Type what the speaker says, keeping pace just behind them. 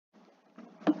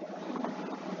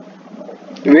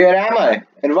Where am I?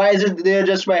 And why is it there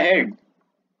just my head?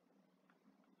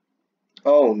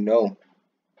 Oh no.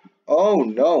 Oh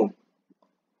no.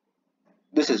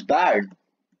 This is bad.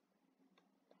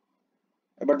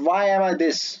 But why am I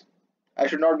this? I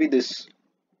should not be this.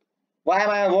 Why am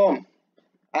I a worm?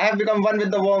 I have become one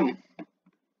with the worm.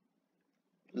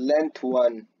 Length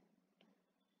 1.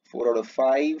 4 out of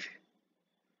 5.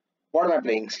 What am I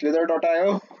playing?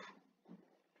 Slither.io?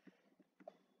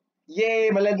 Yay,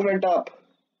 my length went up.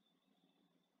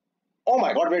 Oh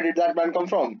my god, where did that man come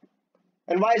from?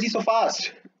 And why is he so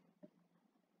fast?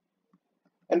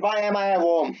 And why am I a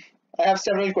worm? I have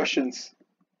several questions.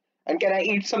 And can I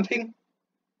eat something?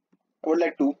 I would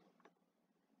like to.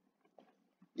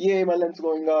 Yay, my length's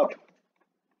going up.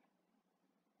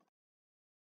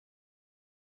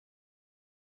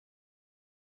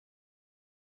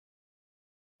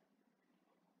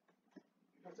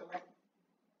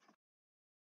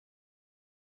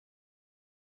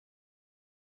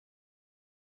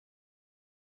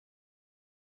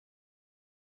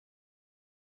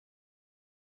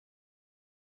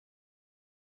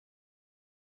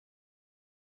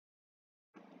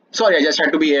 Sorry, I just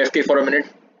had to be AFK for a minute.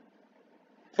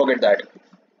 Forget that.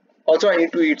 Also, I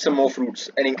need to eat some more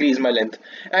fruits and increase my length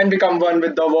and become one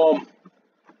with the worm.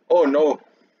 Oh no,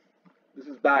 this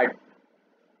is bad.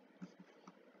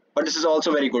 But this is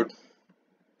also very good.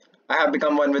 I have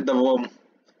become one with the worm.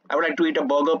 I would like to eat a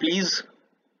burger, please.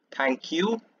 Thank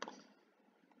you.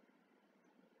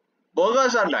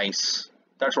 Burgers are nice.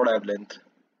 That's what I have learned.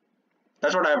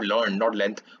 That's what I have learned, not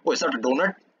length. Oh, is that a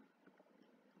donut?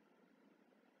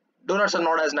 Donuts are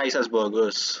not as nice as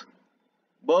burgers.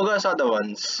 Burgers are the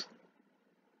ones.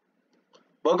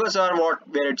 Burgers are what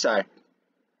where it's at.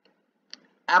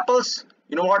 Apples,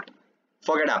 you know what?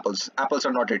 Forget apples. Apples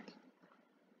are not it.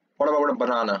 What about a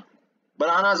banana?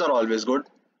 Bananas are always good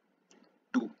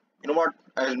too. You know what?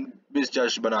 I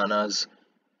misjudged bananas.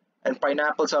 And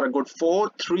pineapples are a good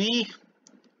 4, 3.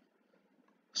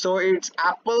 So it's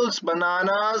apples,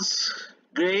 bananas,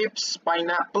 grapes,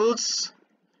 pineapples,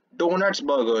 donuts,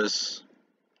 burgers.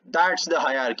 That's the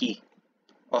hierarchy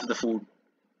of the food.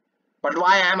 But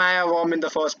why am I a worm in the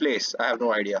first place? I have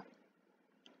no idea.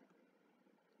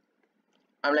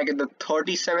 I'm like in the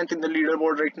 37th in the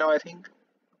leaderboard right now, I think.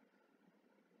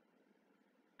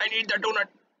 I need the donut.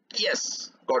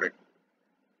 Yes, got it.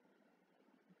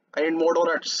 I need more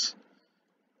donuts.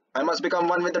 I must become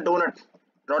one with the donut.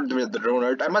 Not with the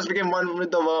donut. I must become one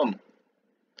with the worm.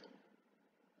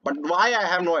 But why? I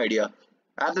have no idea.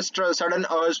 I have this sudden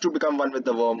urge to become one with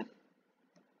the worm.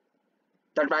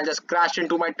 That man just crashed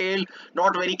into my tail.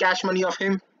 Not very cash money of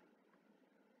him.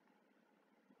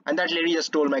 And that lady just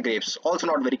stole my grapes. Also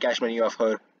not very cash money of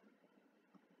her.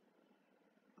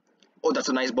 Oh, that's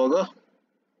a nice burger.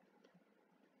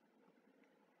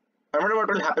 I wonder what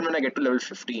will happen when I get to level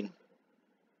 15.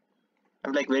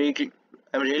 I'm like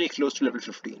I'm really close to level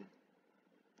 15.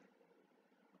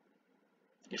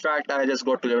 In fact, I just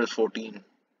got to level 14.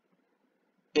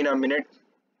 In a minute.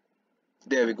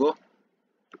 There we go.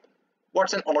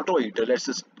 What's an auto eater? Let's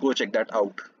just go check that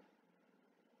out.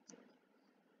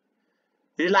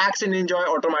 Relax and enjoy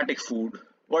automatic food.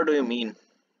 What do you mean?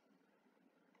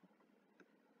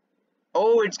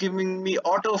 Oh, it's giving me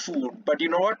auto food. But you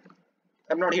know what?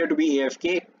 I'm not here to be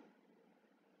AFK.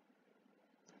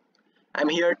 I'm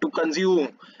here to consume.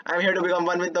 I'm here to become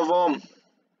one with the worm.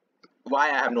 Why?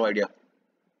 I have no idea.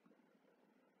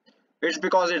 It's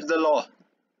because it's the law.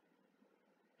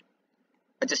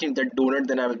 I just need that donut,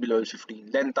 then I will be level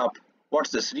 15. Length up. What's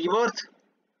this? Rebirth?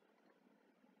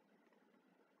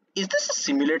 Is this a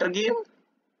simulator game?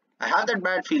 I have that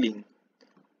bad feeling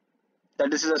that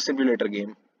this is a simulator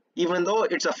game. Even though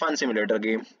it's a fun simulator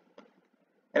game.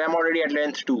 And I'm already at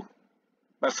length 2.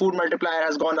 My food multiplier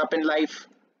has gone up in life.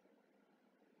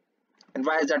 And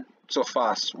why is that so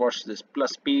fast? Watch this.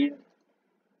 Plus speed.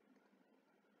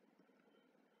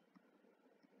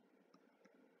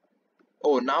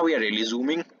 Oh, now we are really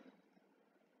zooming.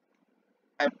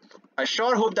 I, I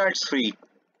sure hope that's free.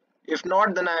 If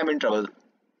not, then I am in trouble.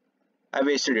 I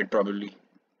wasted it probably.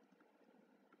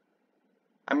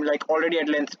 I'm like already at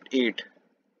length 8.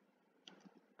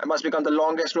 I must become the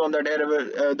longest worm that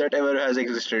ever has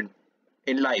existed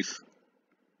in life.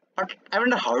 But I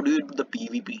wonder how do you do the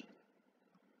PvP?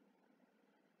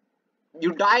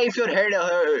 You die if your head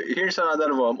hits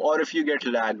another worm or if you get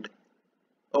lagged.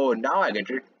 Oh, now I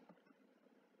get it.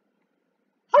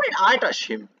 How did I touch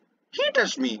him? He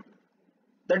touched me.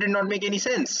 That did not make any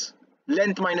sense.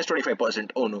 Length minus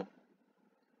 25%. Oh no.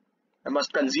 I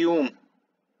must consume.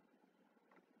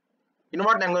 You know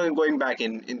what? I'm going back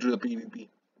into the PvP.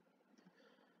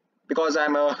 Because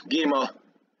I'm a gamer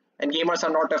And gamers are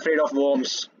not afraid of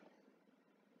worms.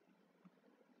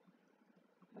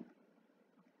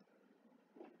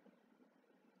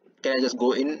 Can I just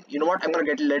go in? You know what? I'm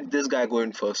gonna let this guy go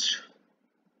in first.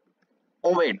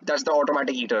 Oh wait, that's the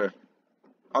automatic eater.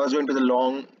 I was going to the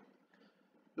long,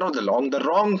 not the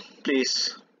wrong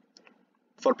place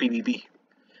for PvP.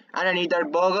 And I need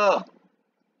that burger.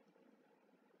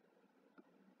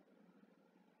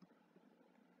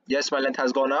 Yes, my length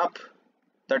has gone up.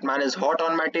 That man is hot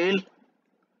on my tail.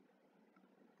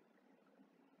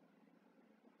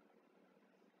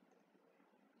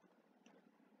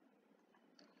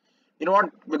 You know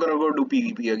what? We're gonna go do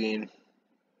PvP again.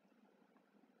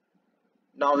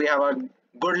 Now we have a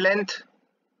good length.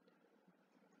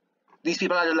 These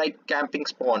people are like camping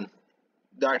spawn.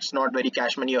 That's not very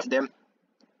cash money of them.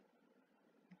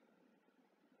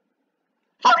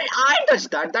 How did I touch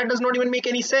that? That does not even make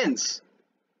any sense.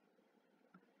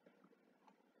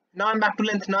 Now I'm back to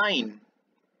length 9.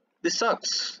 This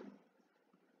sucks.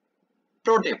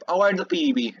 Pro tip, avoid the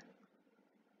PvP.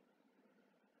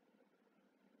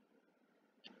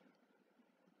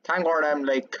 Thank God I'm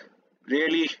like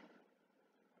really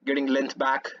getting length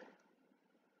back.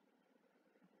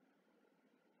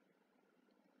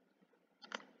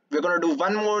 We're gonna do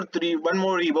one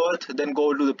more rebirth, then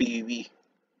go to the PvP.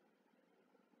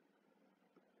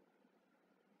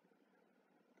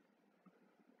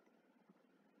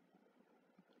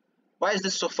 Why is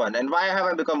this so fun? And why have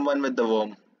I become one with the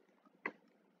worm?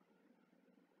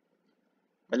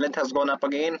 My length has gone up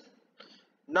again.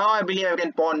 Now I believe I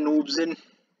can pawn noobs in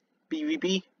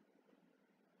PvP.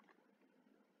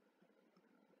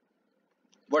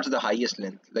 What's the highest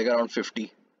length? Like around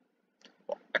 50.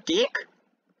 A cake?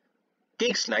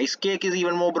 Cake's nice. Cake is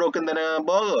even more broken than a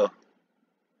burger.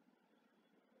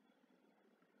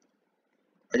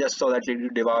 I just saw that lady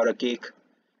devour a cake.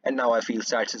 And now I feel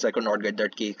sad since I could not get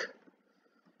that cake.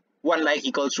 1 like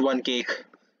equals to 1 cake.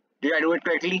 Did I do it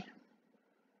correctly?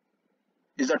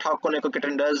 Is that how Koneko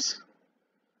Kitten does?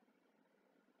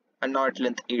 And now at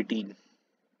length 18.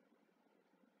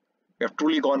 We have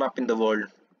truly gone up in the world.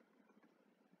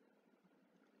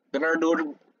 We are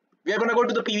gonna go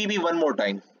to the PvP one more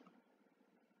time.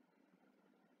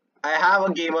 I have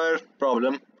a gamer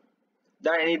problem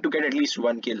that I need to get at least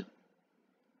 1 kill.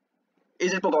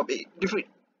 Is it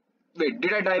wait,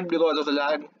 did I die because of the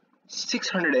lag?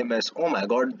 600 ms. Oh my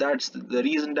god, that's the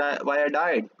reason why I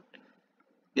died.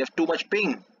 You have too much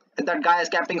ping. And that guy is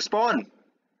camping spawn.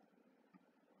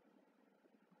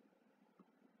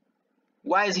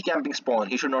 Why is he camping spawn?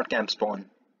 He should not camp spawn.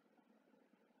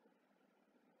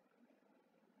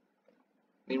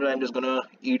 Meanwhile, I'm just gonna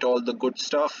eat all the good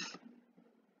stuff.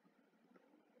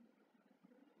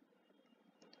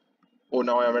 Oh,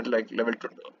 now I'm at like level 2.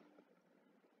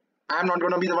 I'm not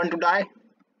gonna be the one to die.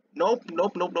 Nope,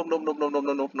 nope, nope, nope, nope, nope, nope,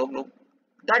 nope, nope, nope, nope.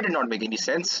 That did not make any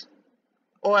sense.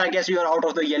 Oh, I guess we are out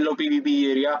of the yellow PvP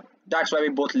area. That's why we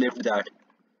both lived that.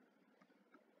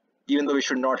 Even though we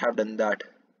should not have done that.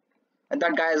 And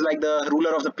that guy is like the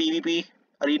ruler of the PvP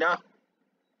arena.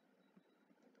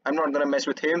 I'm not gonna mess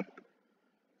with him.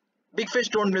 Big fish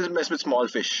don't mess with small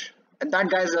fish. And that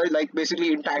guy is like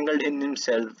basically entangled in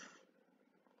himself.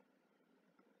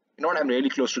 You know what? I'm really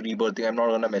close to rebirthing. I'm not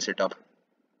gonna mess it up.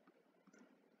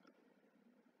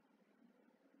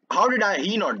 How did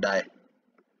he not die?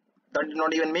 That did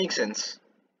not even make sense.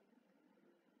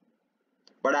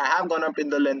 But I have gone up in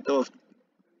the length of.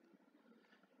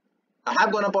 I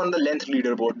have gone up on the length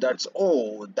leaderboard. That's.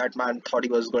 Oh, that man thought he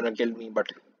was gonna kill me,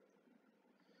 but.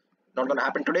 Not gonna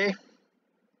happen today.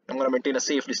 I'm gonna maintain a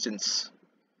safe distance.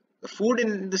 The food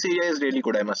in this area is really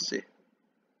good, I must say.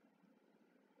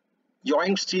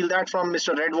 Yoink, steal that from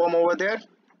Mr. Red Worm over there.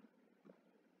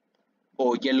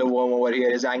 Oh, Yellow Worm over here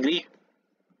is angry.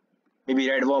 Maybe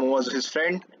Red Worm was his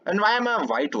friend. And why am I a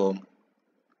White Worm?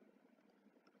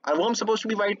 Are worms supposed to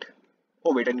be white?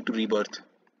 Oh wait, I need to rebirth.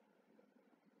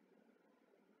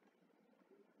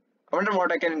 I wonder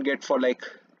what I can get for like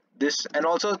this. And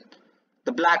also,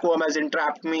 the Black Worm has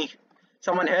entrapped me.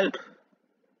 Someone help.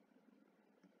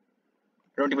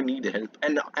 I don't even need the help.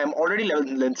 And I'm already level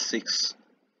length 6.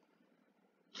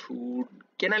 Food.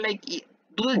 Can I like eat?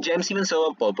 Do the gems even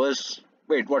serve a purpose?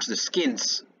 Wait, what's the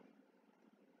skins?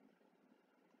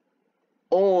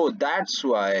 Oh, that's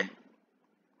why.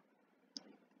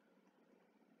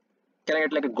 Can I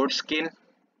get like a good skin?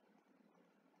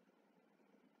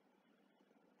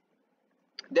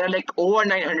 There are like over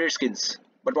 900 skins.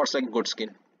 But what's like a good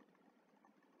skin?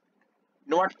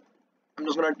 You know what? I'm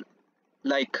just gonna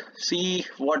like see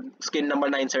what skin number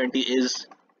 970 is.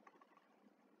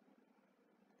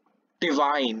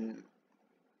 Divine.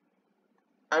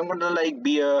 I'm gonna like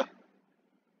be a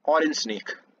Orange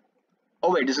snake.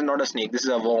 Oh wait, this is not a snake, this is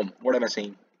a worm. What am I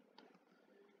saying?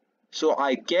 So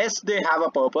I guess they have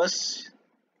a purpose.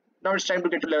 Now it's time to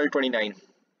get to level 29.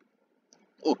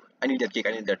 Oh, I need that cake,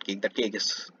 I need that cake. That cake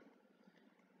is...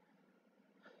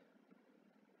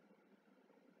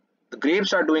 The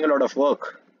grapes are doing a lot of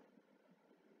work.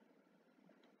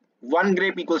 One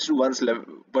grape equals to one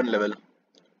level.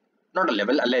 Not a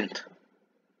level, a length.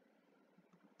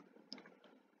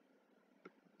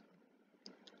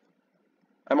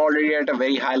 I'm already at a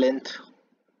very high length.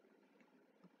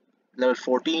 Level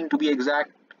 14 to be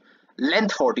exact.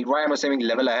 Length 14. Why am I saying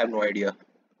level? I have no idea.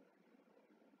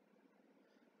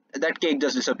 That cake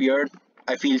just disappeared.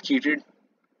 I feel cheated.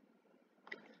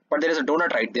 But there is a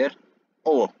donut right there.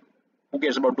 Oh, who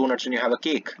cares about donuts when you have a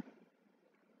cake?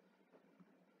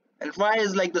 And why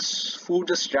is like this food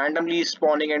just randomly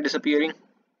spawning and disappearing?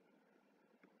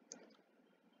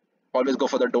 Always go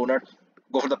for the donut.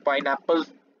 Go for the pineapple.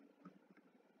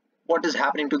 What is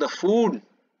happening to the food?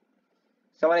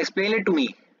 Someone explain it to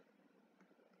me.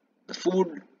 The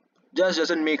food just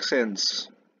doesn't make sense.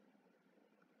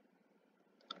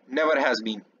 Never has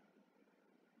been.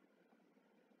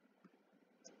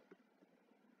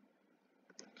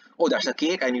 Oh, that's a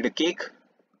cake. I need a cake.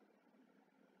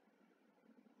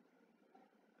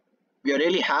 We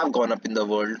really have gone up in the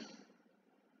world.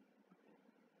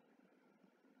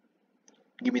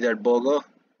 Give me that burger.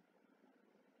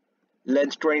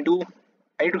 Length 22.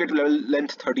 I need to get to level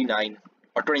length 39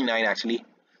 or 29 actually.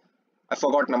 I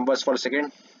forgot numbers for a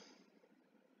second.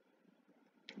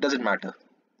 Doesn't matter.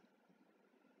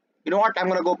 You know what? I'm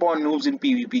gonna go upon noobs in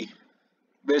PvP.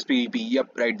 Where's PvP?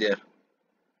 Yep, right there.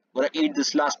 Gonna eat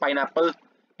this last pineapple,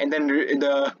 and then in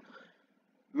the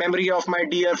memory of my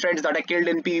dear friends that I killed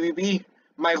in PvP,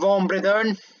 my warm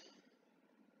brethren.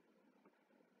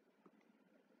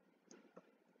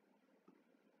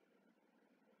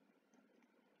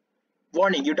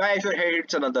 Warning, you die if your head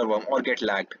hits another worm or get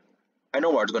lagged. I know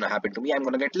what's gonna happen to me. I'm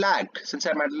gonna get lagged since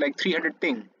I'm at like 300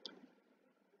 ping.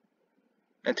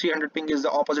 And 300 ping is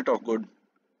the opposite of good.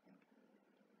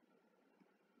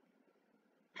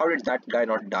 How did that guy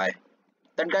not die?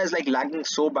 That guy is like lagging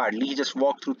so badly, he just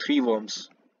walked through 3 worms.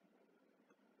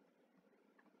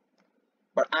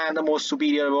 But I am the most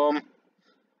superior worm.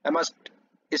 I must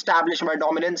establish my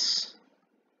dominance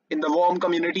in the worm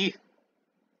community.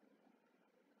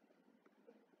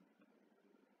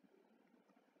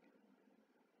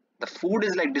 The food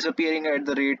is like disappearing at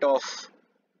the rate of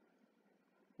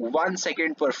 1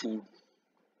 second per food.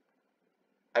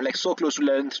 I'm like so close to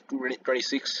level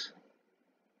 26.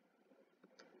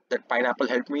 That pineapple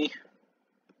helped me.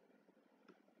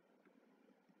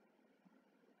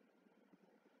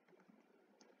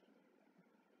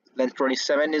 Length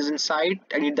 27 is in sight.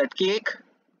 I need that cake.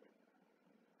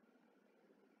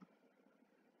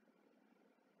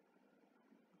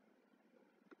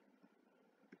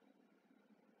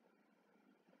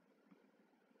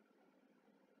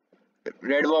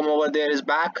 Red worm over there is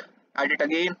back. At it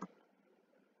again.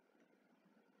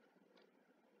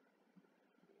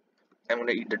 I'm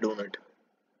gonna eat the donut.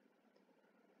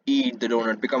 Eat the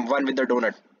donut. Become one with the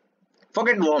donut.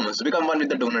 Forget worms. Become one with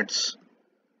the donuts.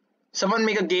 Someone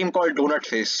make a game called Donut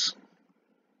Face.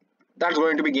 That's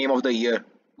going to be game of the year.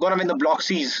 Gonna win the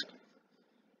Bloxies.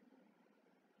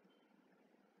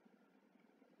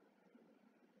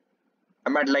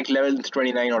 I'm at like level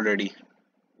 29 already.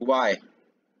 Why?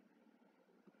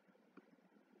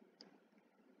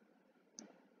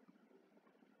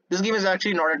 This game is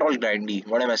actually not at all grindy.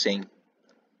 What am I saying?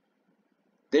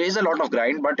 There is a lot of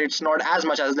grind, but it's not as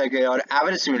much as like your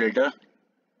average simulator.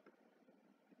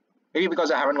 Maybe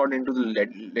because I haven't gotten into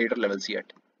the later levels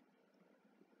yet.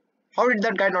 How did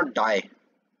that guy not die?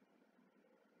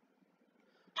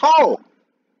 How?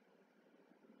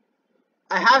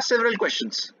 I have several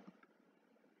questions.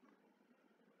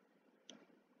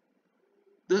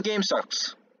 This game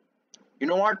sucks. You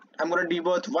know what? I'm gonna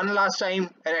debirth one last time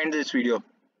and end this video.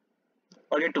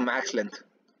 Or get to max length.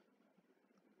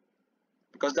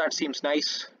 Because that seems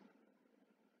nice.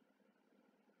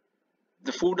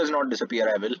 The food does not disappear,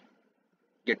 I will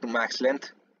get to max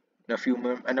length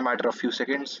in a matter of few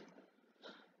seconds.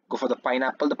 Go for the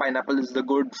pineapple. The pineapple is the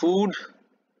good food.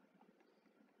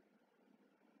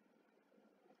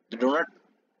 The donut.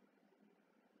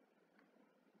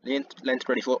 Length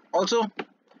 24. Also,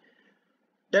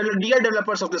 dear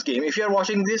developers of this game, if you are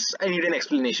watching this, I need an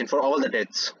explanation for all the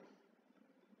deaths.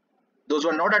 Those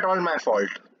were not at all my fault.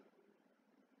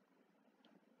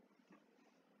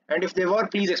 And if they were,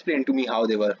 please explain to me how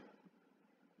they were.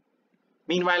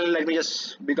 Meanwhile, let me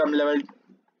just become level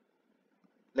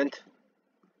length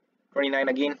 29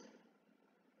 again.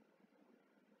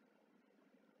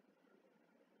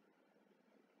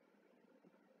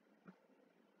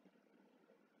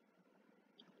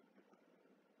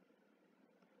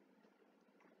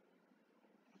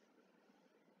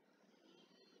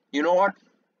 You know what?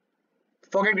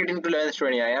 Forget getting to 11th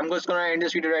 20. I am just gonna end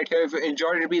this video right here. If you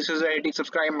enjoyed it, please consider hitting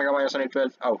subscribe. Mega Minus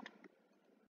 12 out.